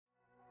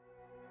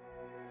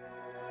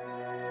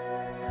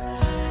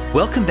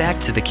Welcome back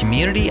to the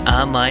Community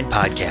Online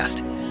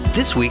Podcast.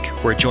 This week,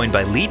 we're joined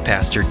by lead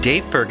pastor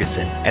Dave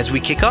Ferguson as we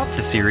kick off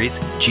the series,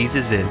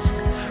 Jesus Is.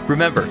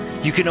 Remember,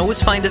 you can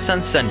always find us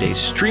on Sundays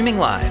streaming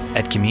live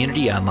at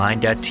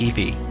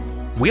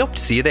communityonline.tv. We hope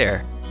to see you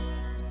there.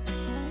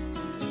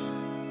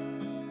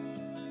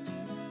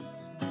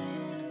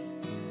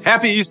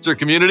 Happy Easter,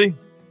 community.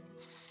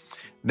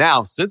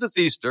 Now, since it's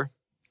Easter,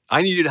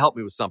 I need you to help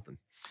me with something.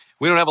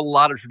 We don't have a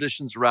lot of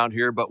traditions around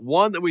here, but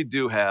one that we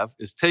do have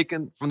is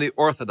taken from the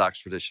Orthodox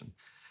tradition.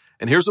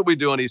 And here's what we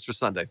do on Easter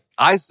Sunday.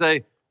 I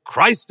say,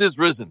 Christ is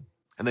risen.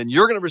 And then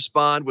you're going to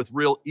respond with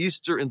real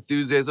Easter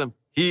enthusiasm.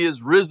 He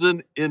is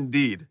risen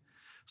indeed.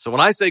 So when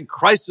I say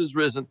Christ is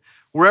risen,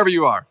 wherever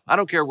you are, I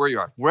don't care where you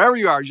are, wherever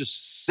you are,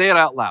 just say it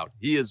out loud.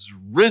 He is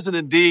risen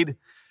indeed.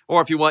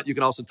 Or if you want, you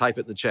can also type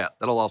it in the chat.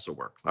 That'll also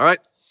work. All right.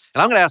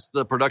 And I'm going to ask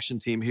the production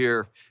team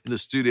here in the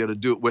studio to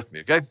do it with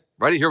me. Okay.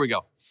 Ready? Here we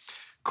go.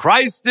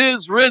 Christ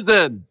is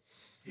risen.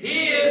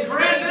 He is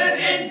risen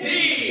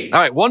indeed.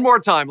 All right, one more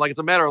time, like it's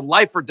a matter of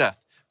life or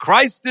death.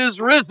 Christ is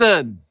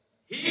risen.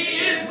 He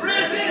is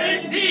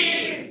risen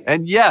indeed.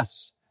 And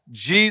yes,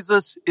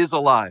 Jesus is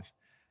alive.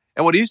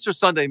 And what Easter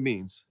Sunday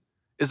means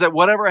is that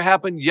whatever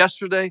happened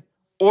yesterday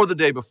or the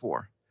day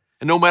before,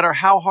 and no matter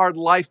how hard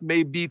life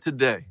may be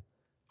today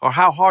or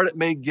how hard it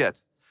may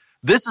get,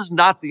 this is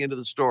not the end of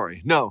the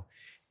story. No,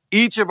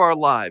 each of our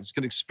lives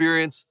can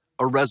experience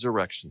a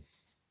resurrection.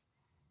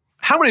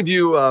 How many of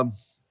you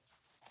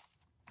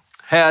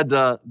had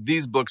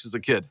these books as a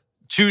kid?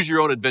 Choose Your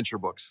Own Adventure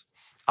books.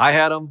 I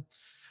had them.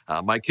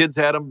 My kids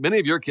had them. Many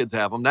of your kids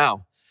have them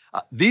now.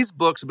 These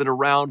books have been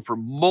around for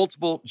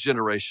multiple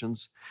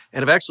generations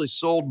and have actually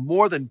sold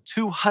more than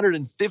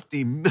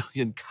 250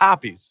 million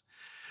copies.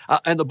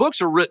 And the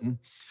books are written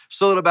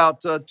so that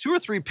about 2 or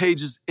 3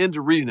 pages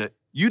into reading it,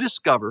 you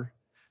discover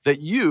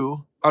that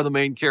you are the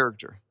main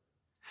character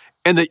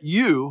and that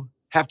you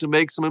have to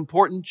make some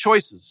important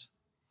choices.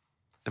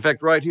 In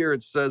fact, right here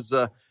it says,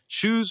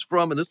 choose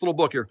from, in this little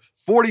book here,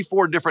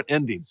 44 different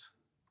endings.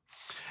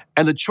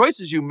 And the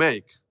choices you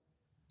make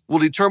will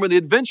determine the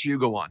adventure you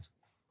go on,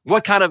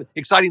 what kind of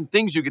exciting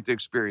things you get to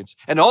experience,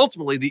 and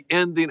ultimately the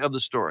ending of the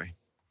story.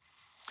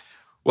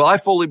 Well, I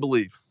fully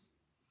believe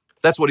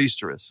that's what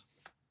Easter is.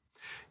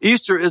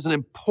 Easter is an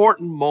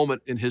important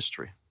moment in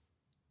history,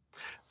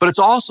 but it's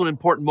also an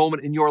important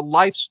moment in your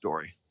life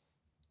story.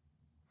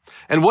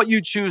 And what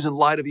you choose in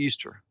light of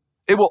Easter,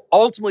 it will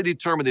ultimately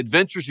determine the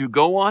adventures you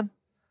go on,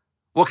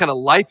 what kind of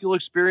life you'll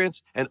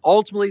experience, and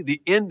ultimately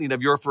the ending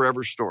of your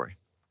forever story.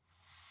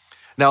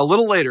 Now, a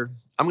little later,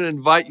 I'm going to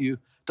invite you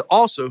to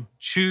also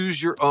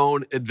choose your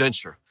own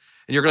adventure.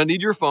 And you're going to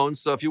need your phone.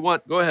 So if you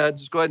want, go ahead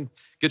and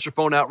get your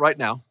phone out right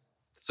now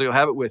so you'll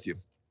have it with you.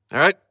 All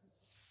right?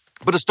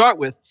 But to start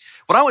with,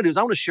 what I want to do is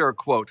I want to share a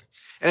quote.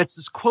 And it's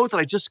this quote that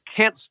I just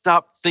can't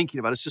stop thinking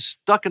about. It's just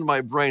stuck in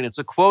my brain. It's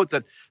a quote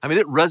that,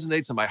 it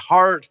resonates in my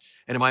heart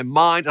and in my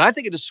mind. And I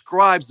think it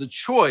describes the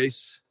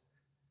choice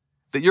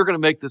that you're going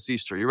to make this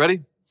Easter. You ready?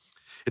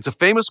 It's a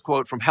famous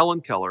quote from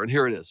Helen Keller, and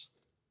here it is.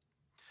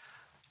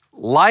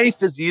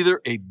 Life is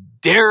either a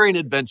daring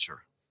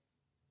adventure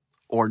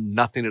or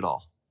nothing at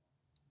all.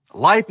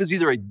 Life is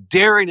either a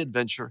daring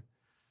adventure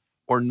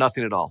or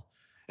nothing at all.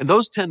 And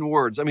those 10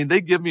 words,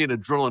 they give me an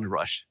adrenaline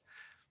rush.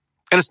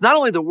 And it's not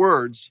only the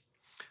words,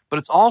 but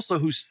it's also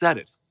who said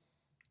it.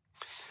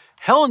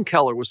 Helen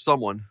Keller was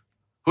someone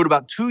who at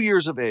about 2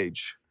 years of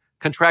age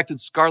contracted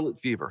scarlet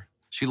fever.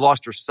 She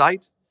lost her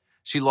sight.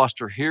 She lost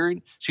her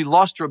hearing. She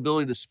lost her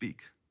ability to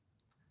speak.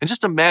 And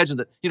just imagine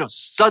that,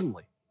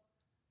 suddenly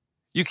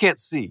you can't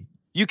see,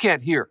 you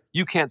can't hear,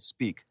 you can't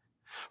speak.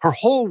 Her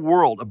whole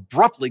world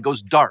abruptly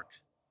goes dark.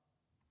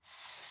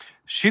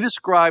 She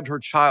described her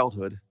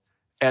childhood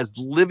as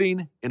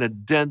living in a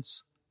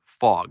dense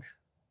fog.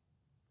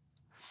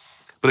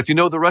 But if you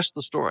know the rest of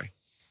the story,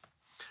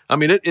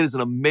 it is an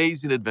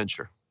amazing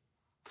adventure.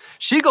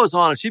 She goes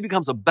on and she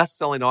becomes a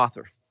best-selling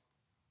author.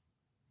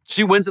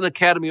 She wins an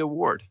Academy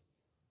Award.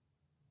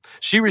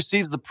 She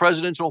receives the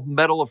Presidential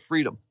Medal of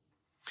Freedom.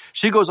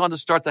 She goes on to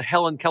start the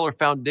Helen Keller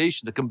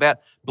Foundation to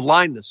combat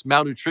blindness,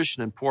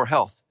 malnutrition, and poor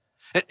health.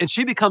 And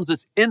she becomes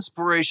this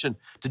inspiration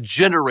to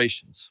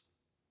generations.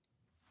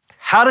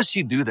 How does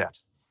she do that?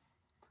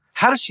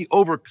 How does she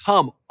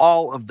overcome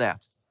all of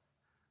that?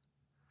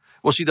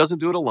 Well, she doesn't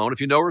do it alone. If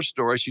you know her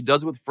story, she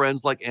does it with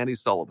friends like Annie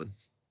Sullivan.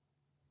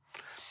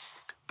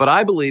 But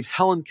I believe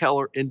Helen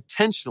Keller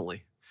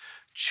intentionally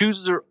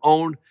chooses her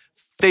own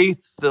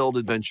faith-filled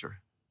adventure.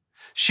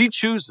 She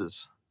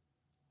chooses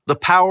the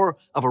power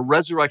of a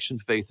resurrection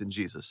faith in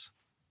Jesus.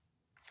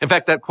 In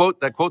fact, that quote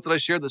that I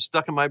shared that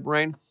stuck in my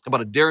brain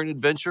about a daring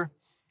adventure,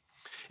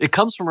 it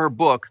comes from her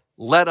book,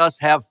 Let Us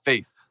Have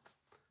Faith.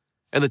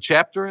 And the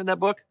chapter in that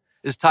book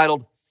is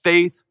titled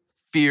Faith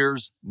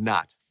Fears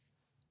Not.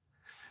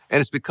 And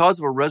it's because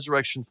of a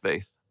resurrection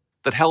faith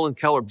that Helen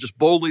Keller just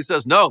boldly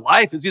says, no,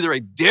 life is either a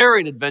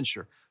daring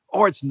adventure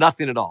or it's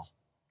nothing at all.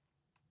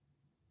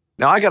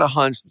 Now, I got a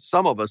hunch that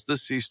some of us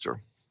this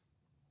Easter,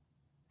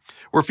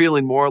 we're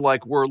feeling more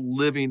like we're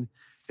living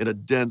in a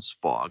dense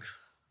fog.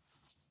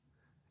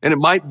 And it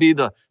might be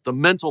the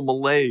mental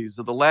malaise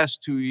of the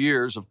last 2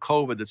 years of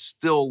COVID that's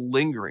still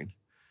lingering.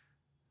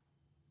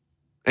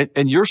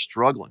 And you're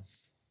struggling.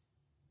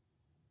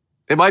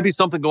 It might be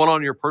something going on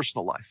in your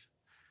personal life.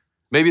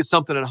 Maybe it's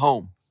something at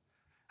home.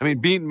 I mean,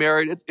 being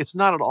married, it's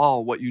not at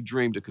all what you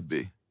dreamed it could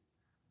be.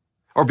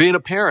 Or being a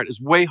parent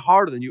is way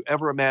harder than you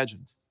ever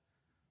imagined.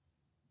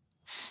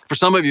 For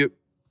some of you,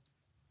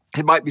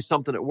 it might be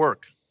something at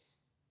work.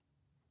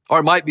 Or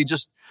it might be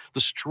just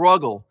the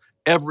struggle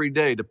every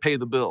day to pay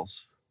the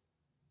bills.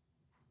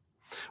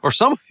 Or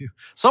some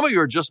of you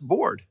are just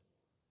bored.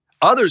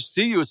 Others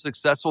see you as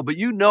successful, but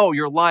you know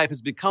your life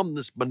has become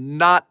this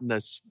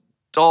monotonous,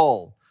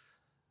 dull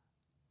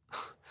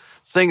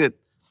thing that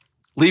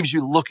leaves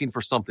you looking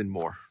for something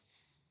more.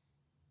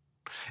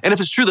 And if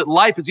it's true that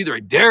life is either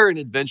a daring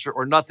adventure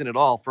or nothing at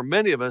all, for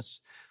many of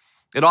us,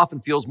 it often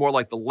feels more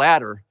like the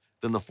latter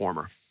than the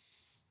former.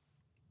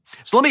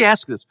 So let me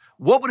ask you this.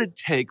 What would it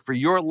take for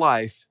your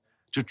life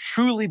to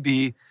truly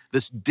be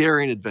this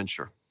daring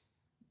adventure?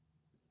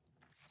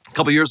 A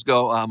couple of years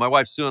ago, my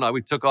wife Sue and I,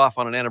 we took off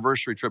on an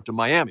anniversary trip to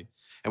Miami,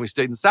 and we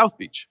stayed in South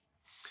Beach.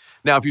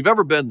 Now, if you've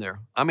ever been there,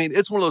 I mean,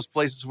 it's one of those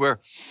places where,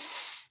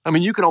 I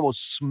mean, you can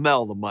almost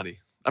smell the money.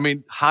 I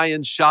mean,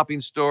 high-end shopping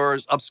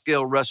stores,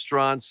 upscale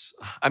restaurants.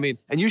 I mean,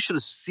 and you should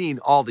have seen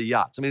all the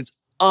yachts. I mean, it's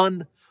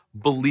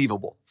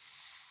unbelievable.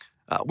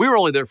 We were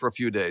only there for a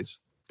few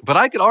days, but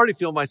I could already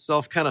feel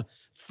myself kind of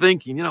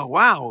thinking,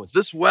 wow, with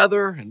this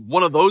weather and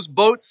one of those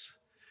boats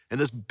and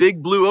this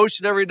big blue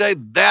ocean every day,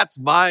 that's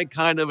my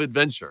kind of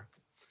adventure.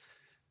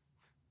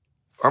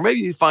 Or maybe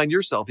you find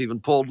yourself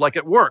even pulled like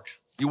at work.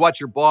 You watch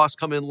your boss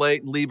come in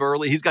late and leave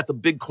early. He's got the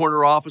big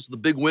corner office with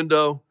the big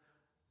window.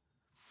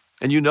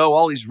 And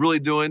all he's really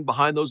doing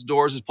behind those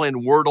doors is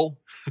playing Wordle.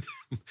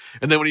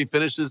 And then when he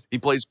finishes, he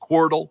plays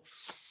Quordle.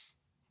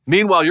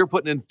 Meanwhile, you're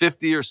putting in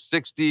 50 or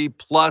 60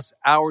 plus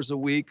hours a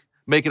week,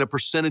 making a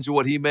percentage of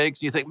what he makes.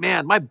 And you think,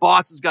 man, my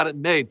boss has got it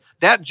made.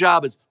 That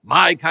job is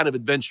my kind of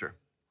adventure.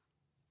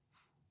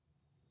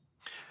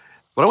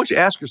 But I want you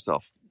to ask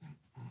yourself,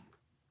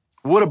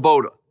 would a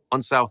boat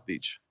on South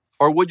Beach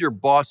or would your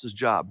boss's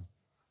job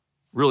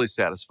really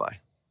satisfy?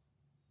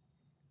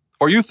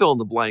 Or you fill in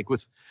the blank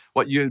with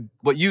what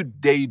you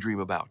daydream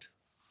about.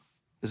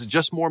 Is it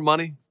just more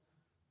money?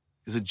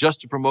 Is it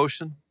just a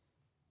promotion?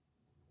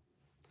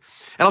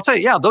 And I'll tell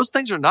you, yeah, those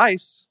things are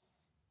nice.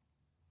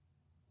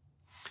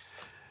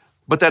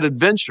 But that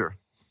adventure,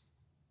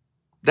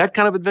 that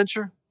kind of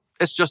adventure,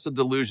 it's just a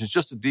delusion. It's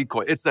just a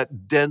decoy. It's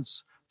that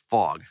dense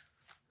fog.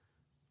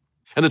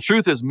 And the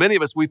truth is, many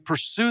of us, we've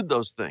pursued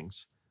those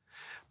things.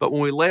 But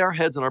when we lay our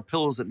heads on our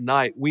pillows at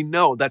night, we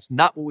know that's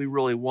not what we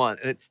really want.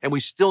 And we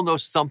still know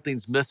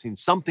something's missing.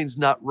 Something's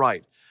not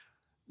right.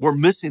 We're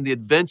missing the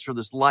adventure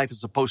this life is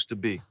supposed to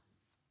be.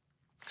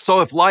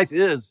 So if life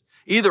is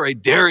either a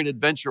daring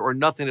adventure or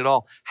nothing at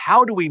all,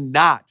 how do we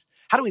not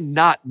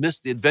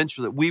miss the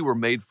adventure that we were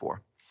made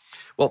for?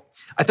 Well,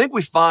 I think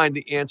we find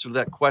the answer to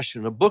that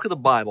question in a book of the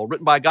Bible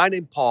written by a guy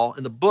named Paul,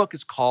 and the book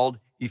is called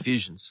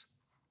Ephesians.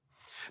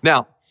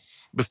 Now,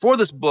 before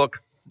this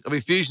book of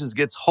Ephesians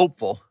gets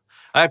hopeful,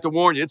 I have to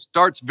warn you, it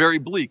starts very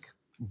bleak,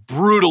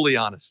 brutally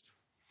honest.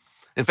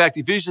 In fact,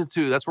 Ephesians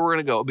 2, that's where we're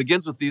going to go. It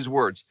begins with these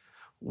words,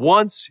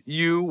 once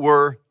you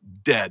were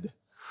dead.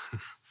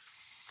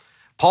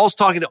 Paul's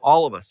talking to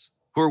all of us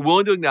who are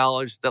willing to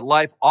acknowledge that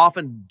life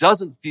often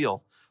doesn't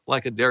feel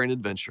like a daring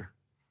adventure,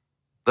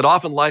 that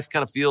often life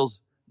kind of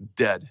feels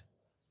dead,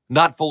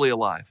 not fully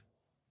alive.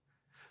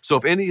 So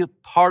if any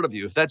part of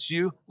you, if that's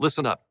you,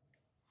 listen up.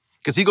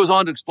 Because he goes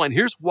on to explain,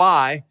 here's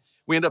why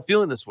we end up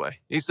feeling this way.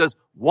 He says,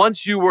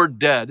 once you were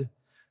dead,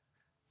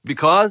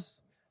 because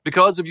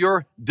of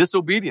your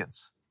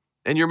disobedience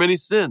and your many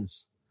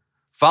sins,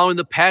 following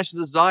the passion,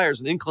 desires,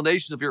 and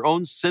inclinations of your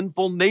own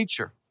sinful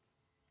nature.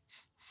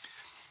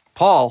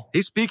 Paul,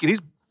 he's speaking,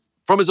 he's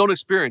from his own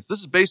experience. This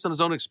is based on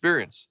his own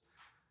experience.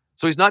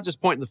 So he's not just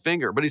pointing the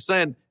finger, but he's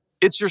saying,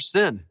 it's your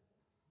sin.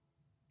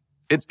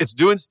 It's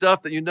doing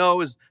stuff that you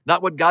know is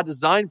not what God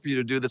designed for you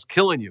to do that's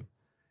killing you.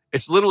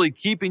 It's literally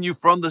keeping you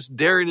from this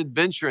daring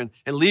adventure and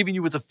leaving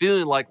you with a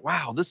feeling like,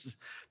 wow,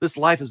 this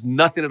life is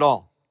nothing at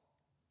all.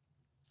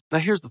 Now,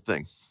 here's the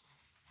thing.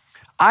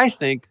 I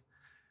think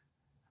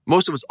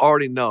most of us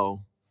already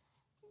know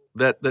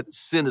that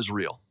sin is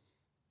real.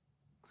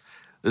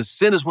 The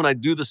sin is when I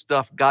do the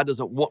stuff God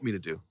doesn't want me to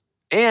do.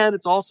 And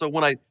it's also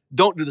when I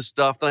don't do the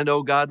stuff that I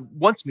know God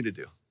wants me to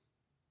do.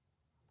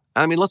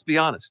 I mean, let's be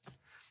honest.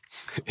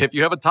 If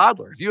you have a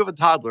toddler,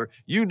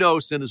 you know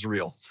sin is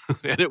real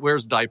and it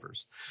wears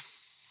diapers.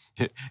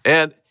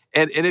 And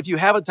if you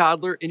have a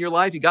toddler in your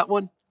life, you got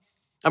one?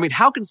 I mean,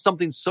 how can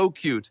something so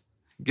cute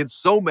get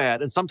so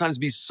mad and sometimes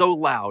be so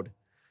loud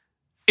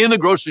in the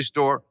grocery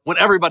store when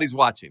everybody's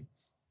watching?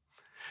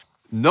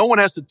 No one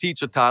has to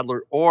teach a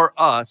toddler or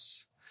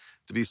us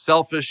to be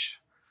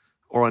selfish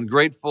or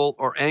ungrateful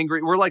or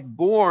angry. We're like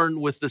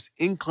born with this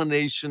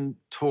inclination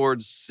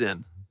towards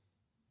sin.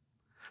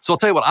 So I'll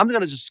tell you what, I'm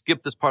going to just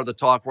skip this part of the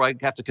talk where I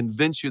have to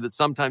convince you that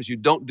sometimes you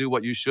don't do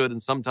what you should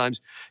and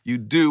sometimes you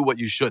do what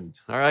you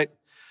shouldn't, all right?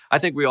 I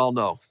think we all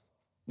know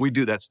we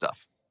do that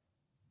stuff.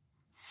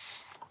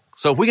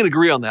 So if we can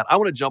agree on that, I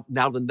want to jump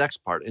now to the next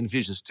part in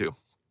Ephesians 2.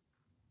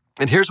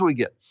 And here's what we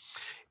get.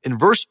 In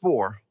verse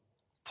 4,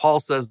 Paul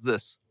says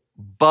this,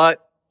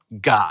 but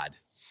God.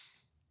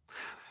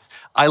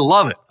 I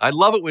love it. I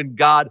love it when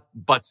God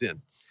butts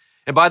in.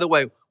 And by the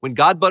way, when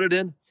God butted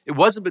in, it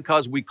wasn't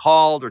because we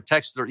called or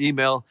texted or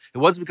emailed. It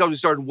wasn't because we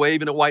started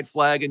waving a white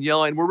flag and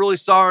yelling, we're really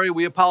sorry.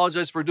 We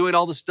apologize for doing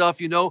all the stuff,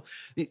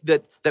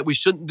 that we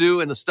shouldn't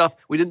do and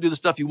we didn't do the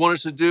stuff you want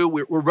us to do.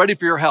 We're ready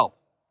for your help.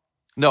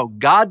 No,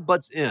 God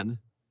butts in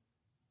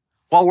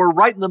while we're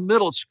right in the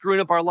middle of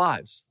screwing up our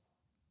lives.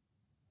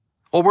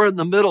 While we're in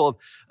the middle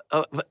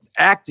of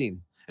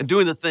acting and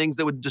doing the things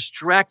that would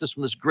distract us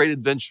from this great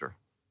adventure.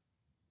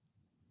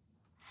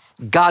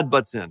 God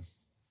butts in.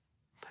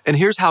 And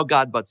here's how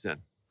God butts in.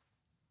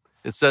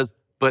 It says,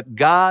 but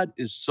God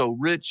is so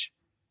rich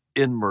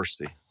in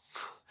mercy.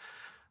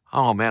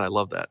 Oh man, I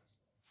love that.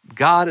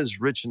 God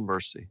is rich in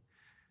mercy.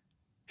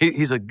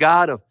 He's a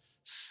God of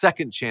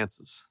second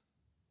chances.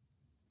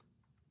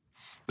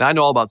 Now, I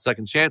know all about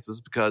second chances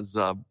because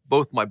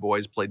both my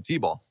boys played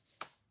t-ball.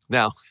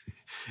 Now,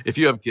 if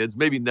you have kids,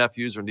 maybe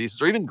nephews or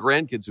nieces, or even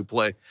grandkids who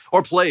play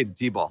or played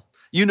t-ball,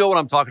 you know what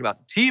I'm talking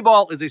about.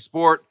 T-ball is a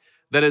sport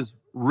that is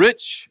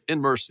rich in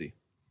mercy.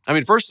 I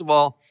mean, first of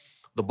all,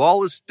 the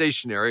ball is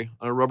stationary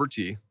on a rubber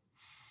tee.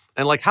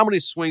 And like, how many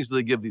swings do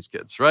they give these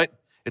kids, right?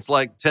 It's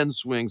like 10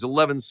 swings,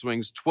 11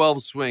 swings,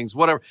 12 swings,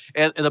 whatever.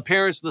 And the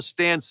parents in the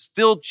stands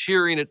still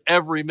cheering at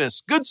every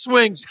miss. Good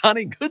swing,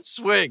 Johnny, good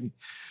swing.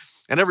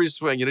 And every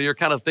swing, you're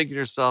kind of thinking to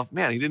yourself,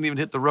 man, he didn't even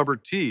hit the rubber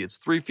tee. It's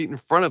 3 feet in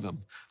front of him.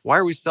 Why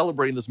are we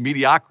celebrating this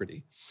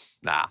mediocrity?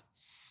 Nah.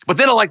 But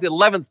then on like the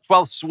 11th,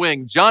 12th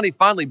swing, Johnny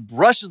finally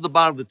brushes the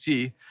bottom of the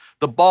tee.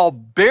 The ball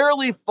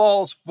barely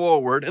falls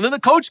forward. And then the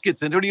coach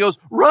gets into it and he goes,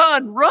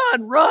 run,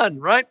 run, run,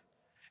 right?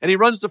 And he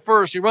runs to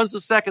first, he runs to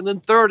second, then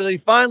third, and then he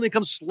finally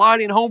comes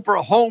sliding home for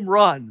a home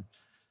run.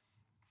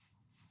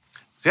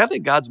 See, I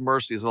think God's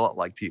mercy is a lot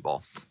like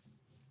t-ball.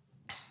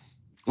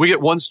 We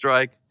get one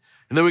strike.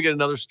 And then we get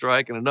another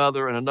strike and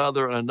another and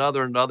another and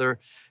another and another.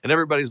 And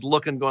everybody's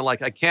looking, going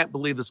like, I can't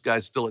believe this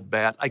guy's still at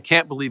bat. I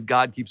can't believe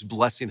God keeps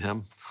blessing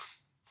him.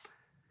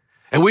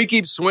 And we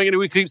keep swinging and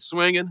we keep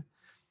swinging.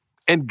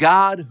 And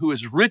God, who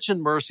is rich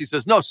in mercy,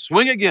 says, no,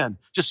 swing again.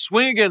 Just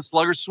swing again,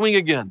 slugger, swing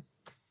again.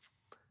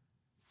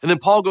 And then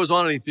Paul goes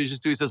on in Ephesians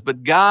 2. He says,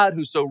 but God,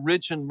 who's so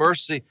rich in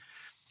mercy,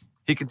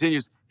 he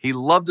continues, he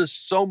loved us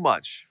so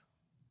much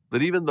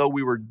that even though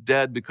we were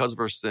dead because of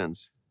our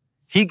sins,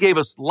 he gave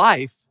us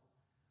life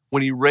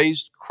when he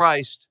raised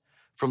Christ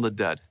from the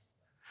dead.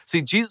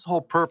 See, Jesus'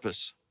 whole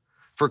purpose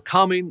for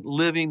coming,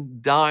 living,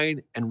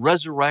 dying, and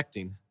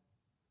resurrecting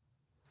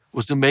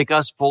was to make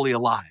us fully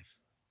alive.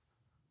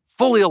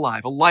 Fully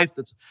alive, a life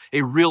that's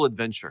a real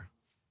adventure.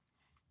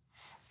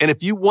 And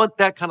if you want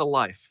that kind of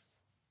life,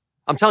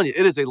 I'm telling you,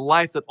 it is a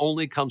life that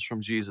only comes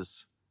from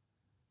Jesus.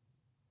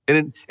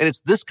 And it's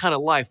this kind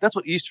of life. That's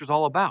what Easter's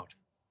all about.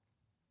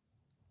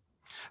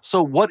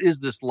 So what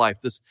is this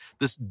life,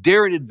 this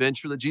daring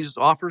adventure that Jesus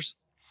offers?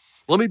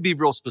 Let me be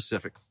real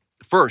specific.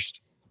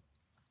 First,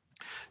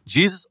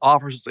 Jesus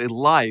offers us a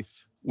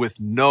life with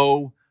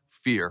no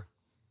fear.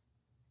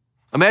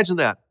 Imagine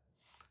that.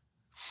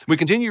 We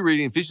continue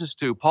reading Ephesians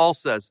 2. Paul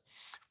says,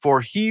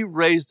 for he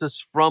raised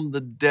us from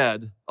the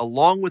dead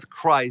along with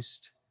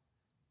Christ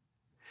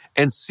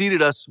and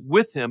seated us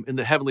with him in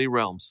the heavenly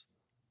realms.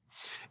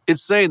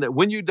 It's saying that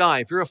when you die,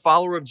 if you're a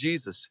follower of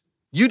Jesus,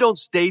 you don't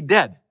stay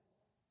dead.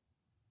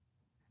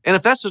 And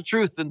if that's the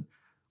truth, then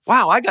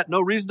wow, I got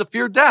no reason to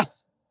fear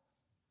death.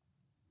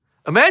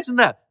 Imagine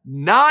that,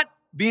 not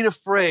being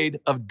afraid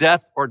of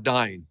death or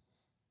dying.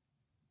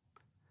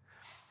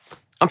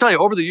 I'm telling you,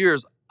 over the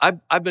years,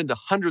 I've been to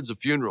hundreds of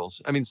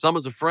funerals. I mean, some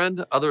as a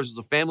friend, others as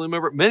a family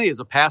member, many as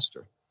a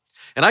pastor.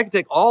 And I can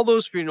take all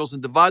those funerals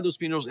and divide those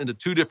funerals into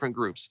two different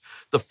groups.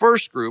 The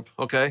first group,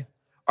 okay,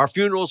 are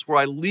funerals where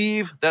I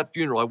leave that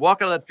funeral. I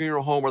walk out of that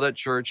funeral home or that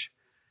church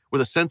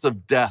with a sense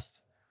of death.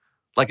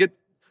 Like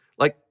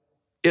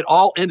it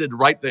all ended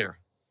right there.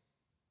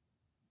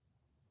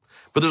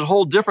 But there's a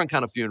whole different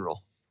kind of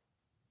funeral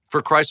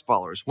for Christ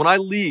followers. When I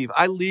leave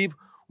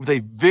with a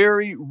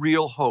very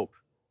real hope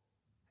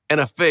and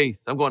a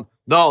faith. I'm going,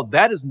 no,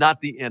 that is not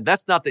the end.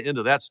 That's not the end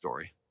of that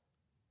story.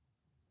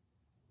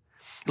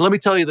 And let me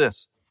tell you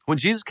this. When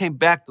Jesus came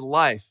back to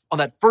life on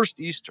that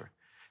first Easter,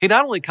 he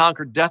not only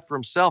conquered death for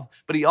himself,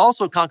 but he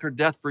also conquered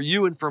death for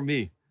you and for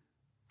me.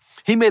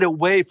 He made a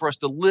way for us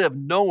to live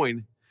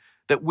knowing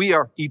that we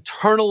are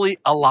eternally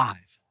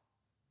alive.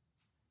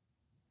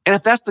 And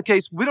if that's the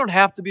case, we don't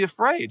have to be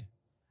afraid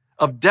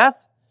of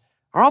death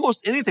or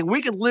almost anything.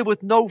 We can live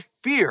with no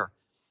fear.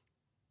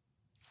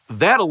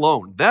 That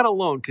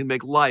alone can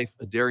make life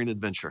a daring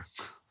adventure.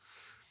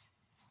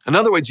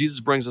 Another way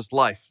Jesus brings us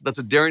life that's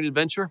a daring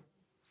adventure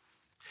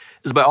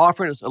is by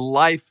offering us a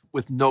life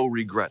with no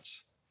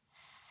regrets.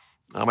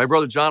 My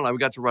brother John and I, we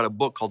got to write a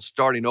book called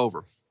Starting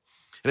Over.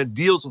 And it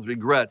deals with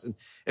regrets. And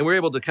we're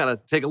able to kind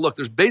of take a look.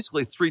 There's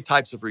basically 3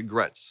 types of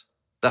regrets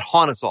that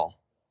haunt us all.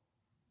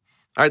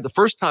 All right, the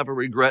first type of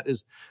regret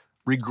is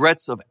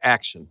regrets of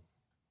action.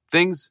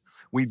 Things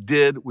we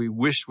did we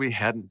wish we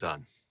hadn't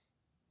done.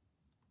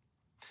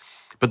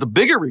 But the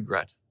bigger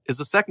regret is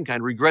the second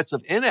kind, regrets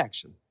of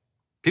inaction.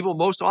 People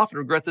most often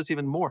regret this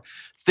even more.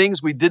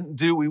 Things we didn't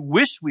do we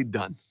wish we'd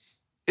done.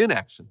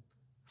 Inaction.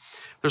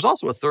 There's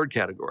also a third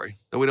category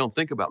that we don't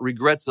think about,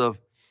 regrets of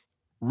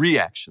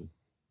reaction.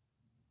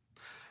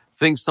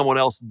 Things someone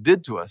else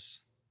did to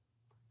us,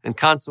 and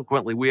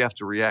consequently we have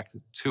to react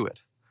to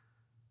it.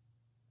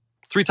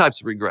 3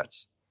 types of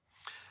regrets.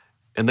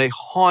 And they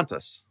haunt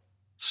us,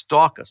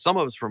 stalk us, some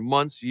of us for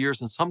months,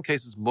 years, in some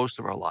cases, most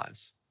of our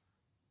lives.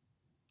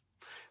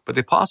 But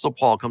the Apostle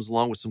Paul comes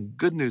along with some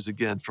good news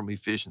again from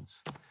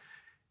Ephesians.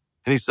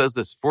 And he says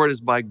this, "For it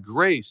is by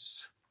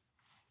grace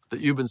that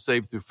you've been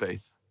saved through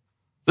faith.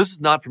 This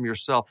is not from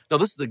yourself. No,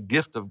 this is the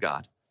gift of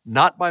God,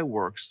 not by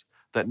works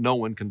that no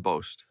one can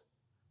boast."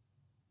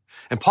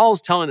 And Paul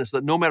is telling us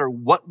that no matter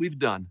what we've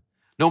done,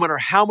 no matter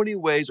how many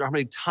ways or how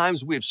many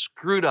times we have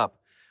screwed up,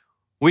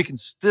 we can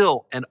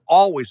still and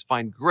always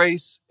find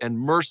grace and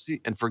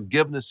mercy and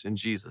forgiveness in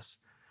Jesus.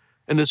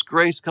 And this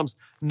grace comes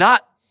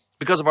not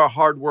because of our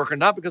hard work or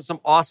not because of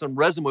some awesome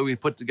resume we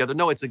put together.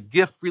 No, it's a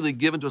gift freely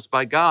given to us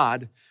by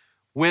God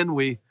when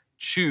we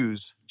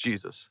choose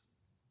Jesus.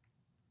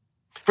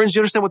 Friends, do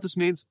you understand what this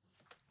means?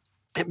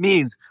 It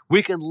means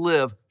we can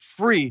live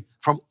free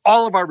from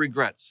all of our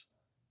regrets.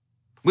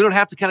 We don't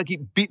have to kind of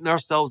keep beating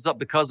ourselves up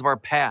because of our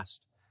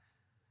past.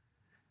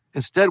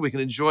 Instead, we can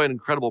enjoy an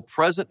incredible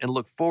present and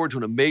look forward to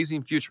an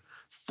amazing future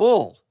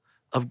full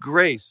of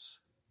grace,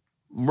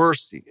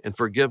 mercy, and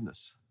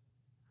forgiveness.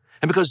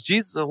 And because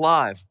Jesus is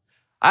alive,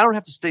 I don't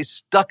have to stay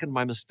stuck in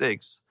my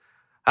mistakes.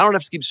 I don't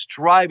have to keep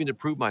striving to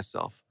prove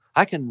myself.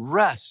 I can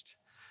rest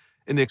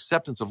in the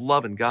acceptance of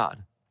love in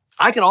God.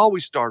 I can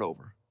always start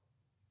over.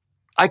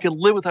 I can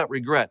live without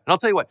regret. And I'll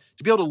tell you what,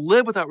 to be able to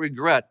live without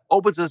regret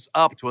opens us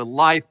up to a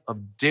life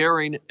of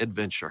daring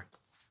adventure.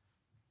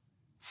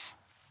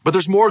 But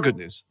there's more good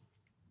news.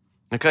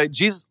 Okay,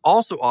 Jesus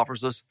also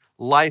offers us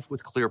life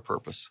with clear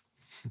purpose.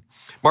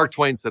 Mark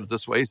Twain said it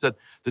this way. He said,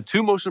 "The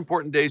 2 most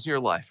important days in your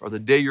life are the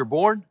day you're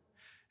born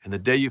and the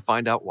day you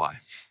find out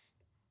why."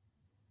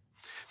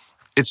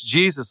 It's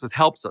Jesus that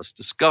helps us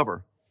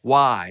discover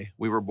why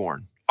we were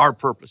born, our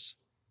purpose.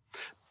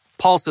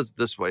 Paul says it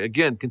this way,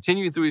 again,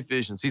 continuing through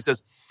Ephesians, he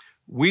says,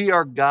 "We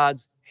are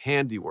God's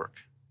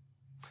handiwork,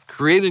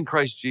 created in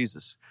Christ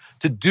Jesus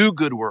to do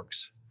good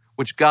works,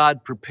 which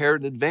God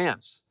prepared in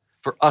advance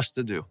for us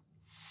to do."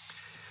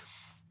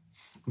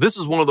 This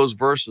is one of those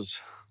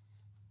verses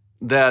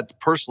that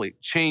personally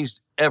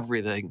changed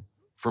everything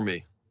for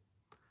me.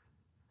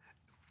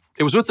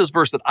 It was with this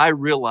verse that I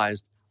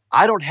realized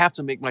I don't have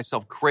to make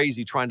myself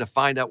crazy trying to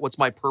find out what's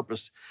my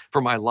purpose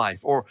for my life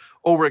or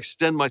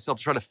overextend myself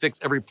to try to fix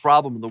every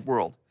problem in the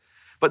world.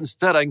 But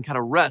instead, I can kind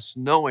of rest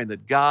knowing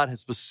that God has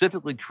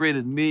specifically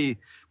created me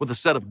with a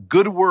set of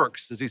good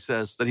works, as he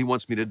says, that he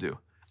wants me to do.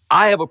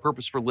 I have a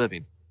purpose for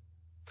living,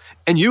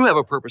 and you have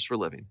a purpose for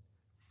living.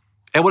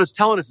 And what it's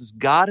telling us is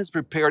God has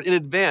prepared in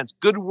advance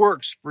good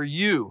works for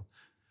you,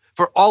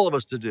 for all of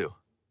us to do.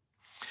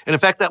 And in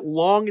fact, that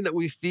longing that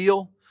we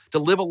feel to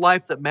live a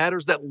life that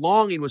matters, that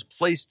longing was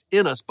placed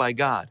in us by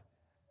God.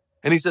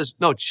 And he says,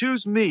 no,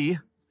 choose me,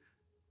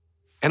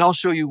 and I'll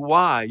show you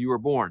why you were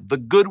born. The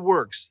good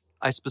works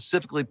I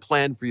specifically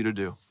planned for you to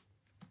do.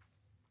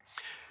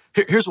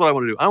 Here's what I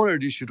want to do. I want to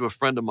introduce you to a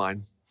friend of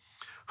mine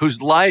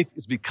whose life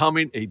is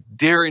becoming a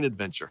daring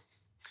adventure.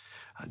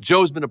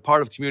 Joe's been a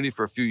part of community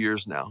for a few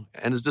years now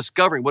and is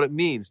discovering what it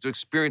means to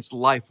experience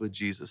life with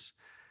Jesus.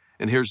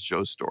 And here's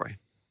Joe's story.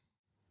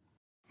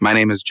 My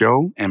name is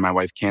Joe, and my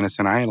wife Candace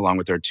and I, along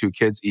with our 2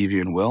 kids, Evie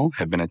and Will,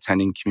 have been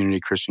attending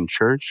Community Christian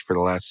Church for the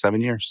last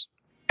 7 years.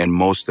 And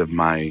most of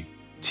my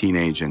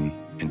teenage and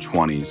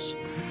 20s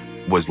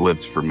was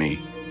lived for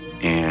me.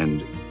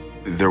 And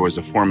there was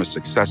a form of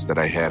success that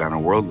I had on a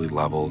worldly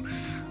level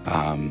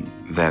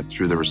that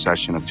through the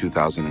recession of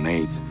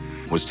 2008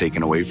 was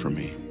taken away from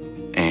me.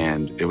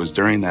 And it was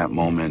during that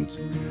moment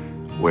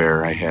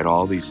where I had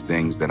all these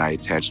things that I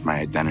attached my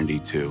identity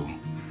to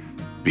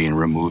being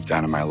removed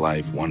out of my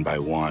life one by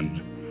one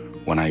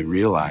when I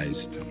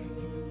realized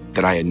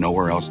that I had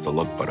nowhere else to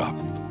look but up.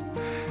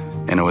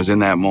 And it was in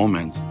that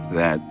moment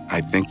that I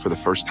think for the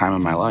first time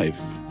in my life,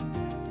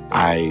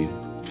 I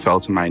fell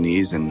to my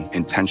knees and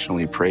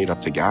intentionally prayed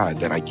up to God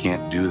that I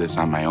can't do this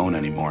on my own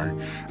anymore.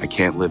 I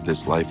can't live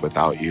this life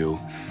without you.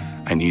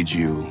 I need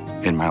you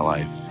in my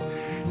life.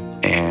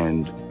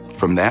 And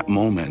from that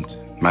moment,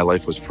 my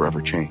life was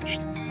forever changed.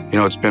 You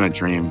know, it's been a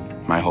dream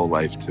my whole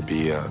life to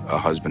be a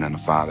husband and a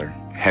father.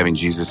 Having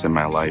Jesus in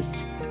my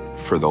life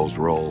for those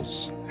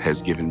roles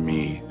has given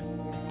me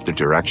the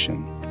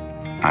direction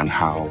on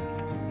how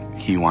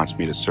he wants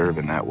me to serve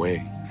in that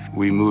way.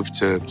 We moved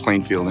to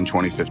Plainfield in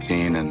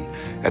 2015,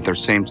 and at the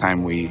same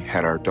time we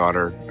had our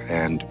daughter,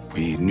 and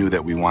we knew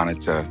that we wanted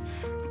to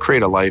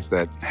create a life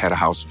that had a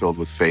house filled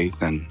with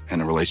faith and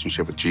a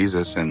relationship with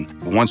Jesus.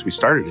 And once we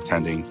started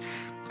attending,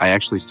 I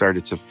actually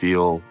started to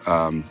feel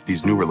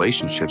these new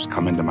relationships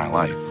come into my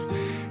life.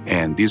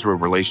 And these were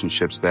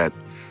relationships that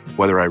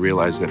whether I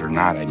realized it or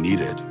not, I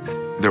needed.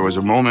 There was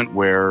a moment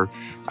where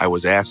I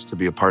was asked to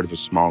be a part of a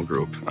small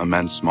group, a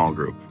men's small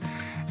group.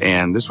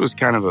 And this was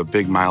kind of a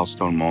big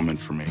milestone moment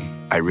for me.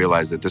 I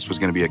realized that this was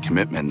going to be a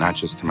commitment, not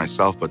just to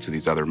myself, but to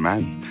these other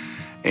men.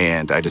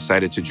 And I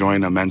decided to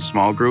join a men's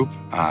small group.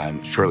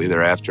 Shortly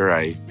thereafter,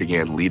 I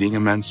began leading a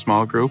men's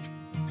small group.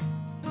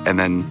 And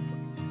then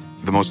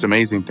the most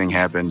amazing thing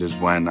happened is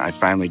when I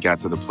finally got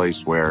to the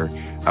place where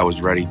I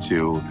was ready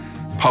to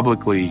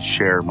publicly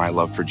share my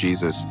love for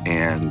Jesus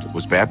and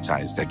was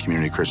baptized at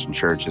Community Christian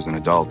Church as an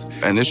adult.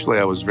 Initially,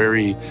 I was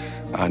very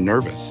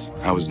nervous.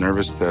 I was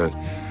nervous to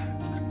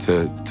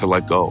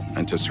let go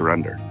and to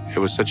surrender. It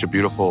was such a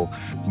beautiful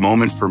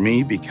moment for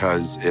me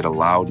because it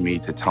allowed me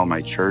to tell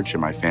my church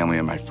and my family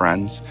and my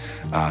friends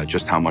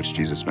just how much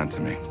Jesus meant to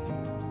me.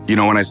 You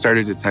know, when I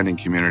started attending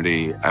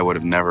community, I would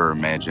have never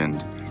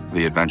imagined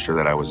the adventure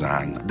that I was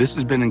on. This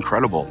has been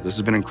incredible. This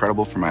has been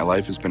incredible for my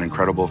life. It's been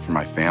incredible for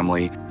my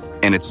family.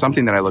 And it's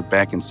something that I look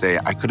back and say,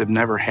 I could have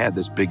never had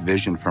this big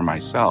vision for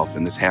myself,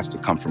 and this has to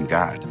come from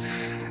God.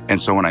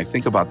 And so when I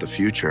think about the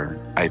future,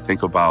 I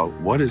think about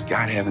what does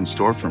God have in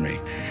store for me?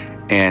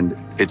 And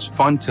it's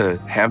fun to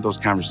have those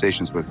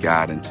conversations with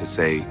God and to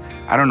say,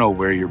 I don't know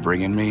where you're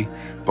bringing me,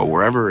 but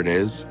wherever it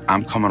is,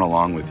 I'm coming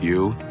along with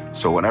you.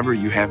 So whatever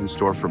you have in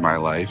store for my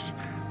life,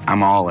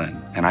 I'm all in.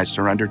 And I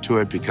surrender to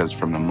it because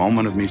from the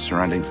moment of me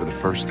surrendering for the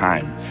first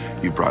time,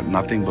 you brought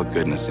nothing but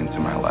goodness into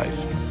my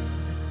life.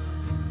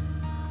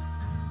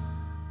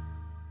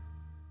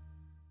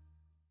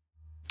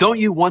 Don't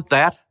you want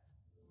that?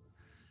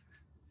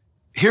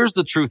 Here's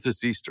the truth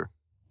this Easter.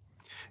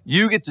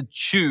 You get to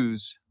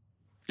choose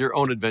your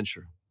own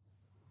adventure.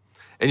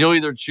 And you'll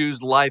either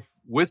choose life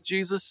with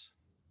Jesus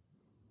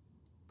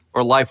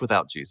or life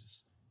without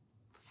Jesus.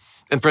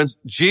 And friends,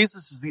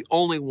 Jesus is the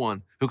only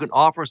one who can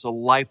offer us a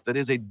life that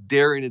is a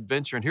daring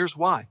adventure. And here's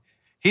why.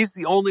 He's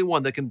the only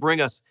one that can bring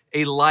us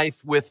a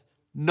life with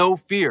no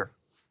fear,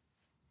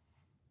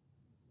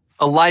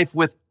 a life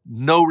with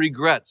no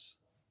regrets,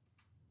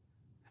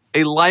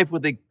 a life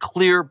with a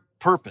clear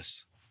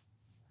purpose.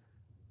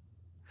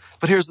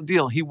 But here's the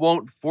deal. He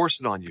won't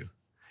force it on you.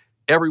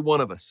 Every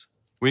one of us,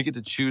 we get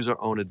to choose our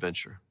own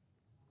adventure.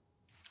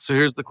 So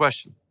here's the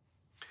question.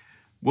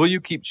 Will you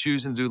keep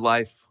choosing to do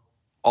life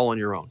all on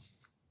your own?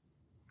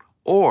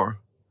 Or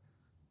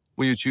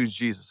will you choose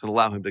Jesus and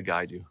allow him to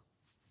guide you?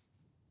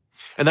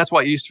 And that's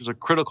why Easter is a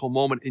critical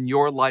moment in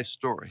your life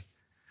story.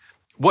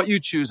 What you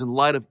choose in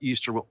light of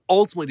Easter will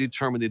ultimately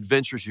determine the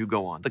adventures you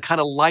go on, the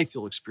kind of life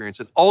you'll experience,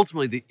 and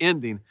ultimately the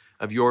ending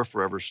of your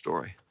forever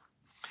story.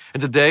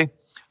 And today,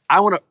 I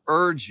want to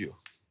urge you,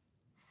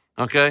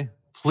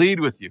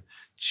 plead with you,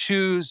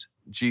 choose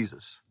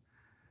Jesus.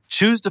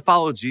 Choose to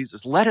follow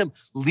Jesus. Let him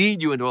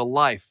lead you into a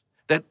life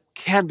that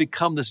can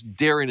become this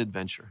daring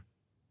adventure.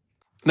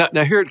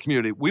 Now here at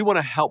Community, we want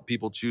to help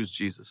people choose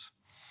Jesus.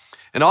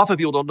 And often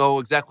people don't know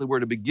exactly where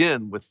to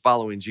begin with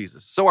following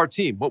Jesus. So our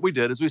team, what we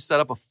did is we set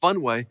up a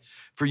fun way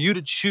for you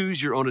to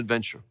choose your own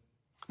adventure.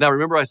 Now,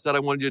 remember I said I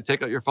wanted you to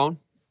take out your phone?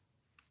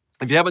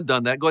 If you haven't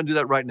done that, go ahead and do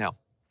that right now.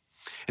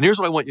 And here's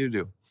what I want you to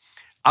do.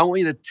 I want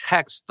you to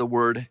text the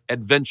word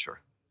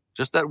adventure,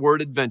 just that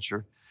word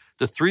adventure,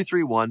 to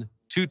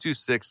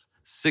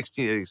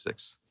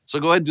 331-226-1686. So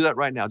go ahead and do that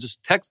right now.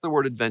 Just text the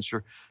word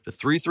adventure to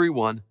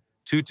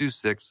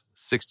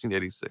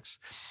 331-226-1686.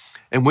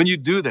 And when you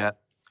do that,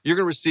 you're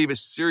going to receive a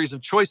series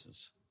of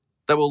choices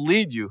that will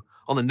lead you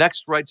on the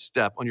next right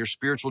step on your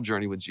spiritual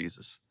journey with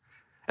Jesus.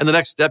 And the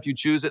next step you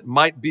choose, it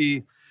might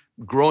be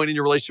growing in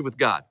your relationship with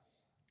God.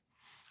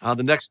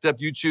 The next step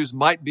you choose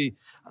might be,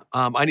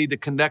 I need to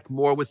connect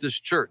more with this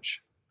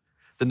church.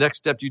 The next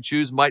step you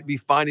choose might be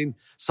finding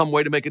some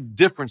way to make a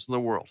difference in the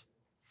world.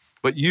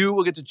 But you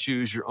will get to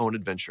choose your own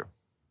adventure.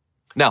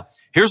 Now,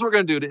 here's what we're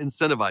going to do to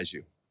incentivize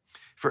you.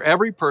 For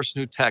every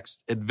person who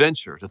texts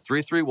adventure to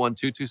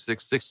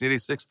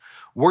 331-226-1686,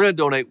 we're going to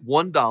donate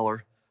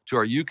 $1 to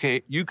our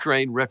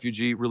Ukraine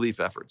refugee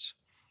relief efforts.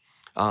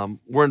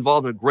 We're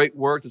involved in great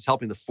work that's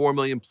helping the 4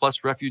 million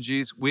plus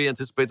refugees. We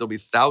anticipate there'll be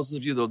thousands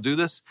of you that'll do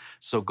this.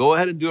 So go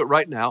ahead and do it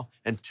right now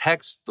and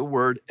text the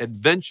word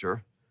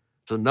adventure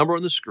to the number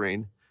on the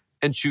screen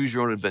and choose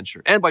your own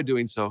adventure. And by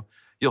doing so,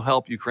 you'll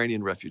help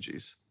Ukrainian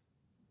refugees.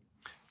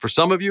 For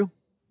some of you,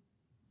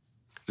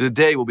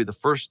 today will be the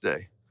first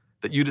day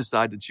that you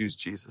decide to choose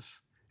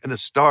Jesus and the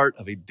start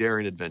of a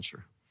daring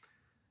adventure.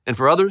 And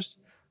for others,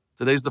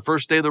 today's the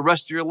first day of the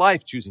rest of your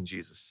life choosing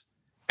Jesus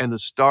and the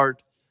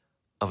start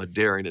of a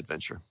daring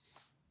adventure.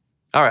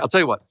 All right, I'll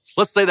tell you what.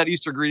 Let's say that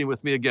Easter greeting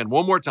with me again,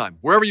 one more time,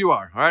 wherever you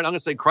are. All right, I'm going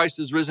to say Christ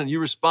is risen. You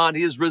respond,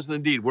 he is risen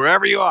indeed,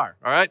 wherever you are.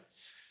 All right,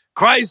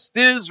 Christ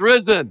is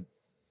risen.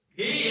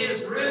 He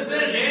is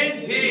risen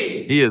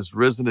indeed. He is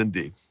risen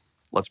indeed.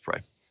 Let's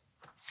pray.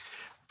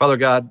 Father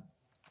God,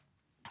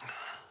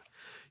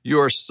 you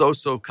are so,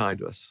 so kind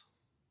to us.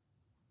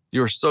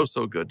 You are so,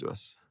 so good to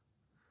us.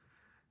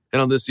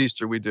 And on this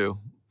Easter, we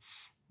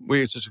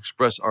just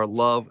express our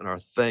love and our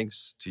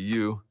thanks to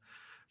you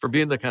for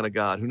being the kind of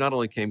God who not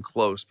only came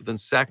close, but then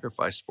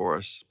sacrificed for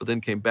us, but then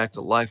came back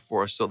to life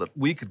for us so that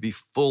we could be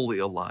fully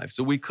alive,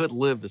 so we could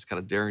live this kind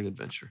of daring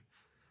adventure.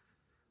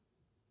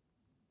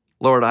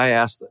 Lord, I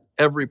ask that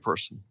every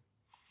person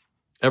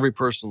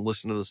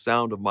listening to the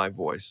sound of my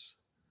voice,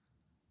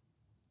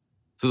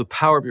 through the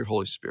power of your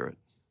Holy Spirit,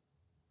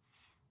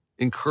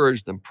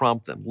 encourage them,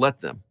 prompt them, let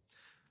them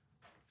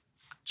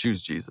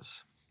choose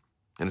Jesus.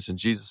 And it's in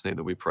Jesus' name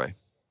that we pray.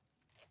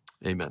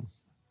 Amen.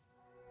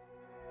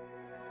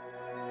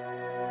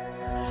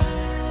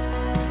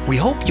 We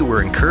hope you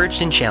were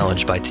encouraged and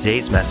challenged by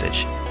today's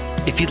message.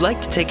 If you'd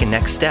like to take a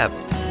next step,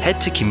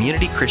 head to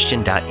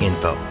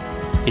communitychristian.info.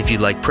 If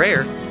you'd like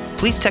prayer,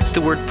 please text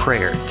the word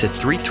prayer to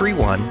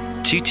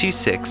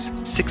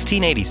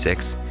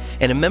 331-226-1686,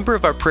 and a member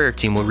of our prayer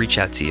team will reach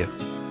out to you.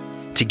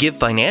 To give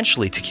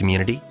financially to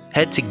Community,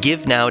 head to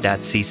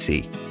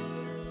givenow.cc.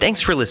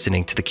 Thanks for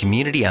listening to the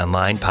Community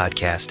Online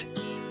Podcast.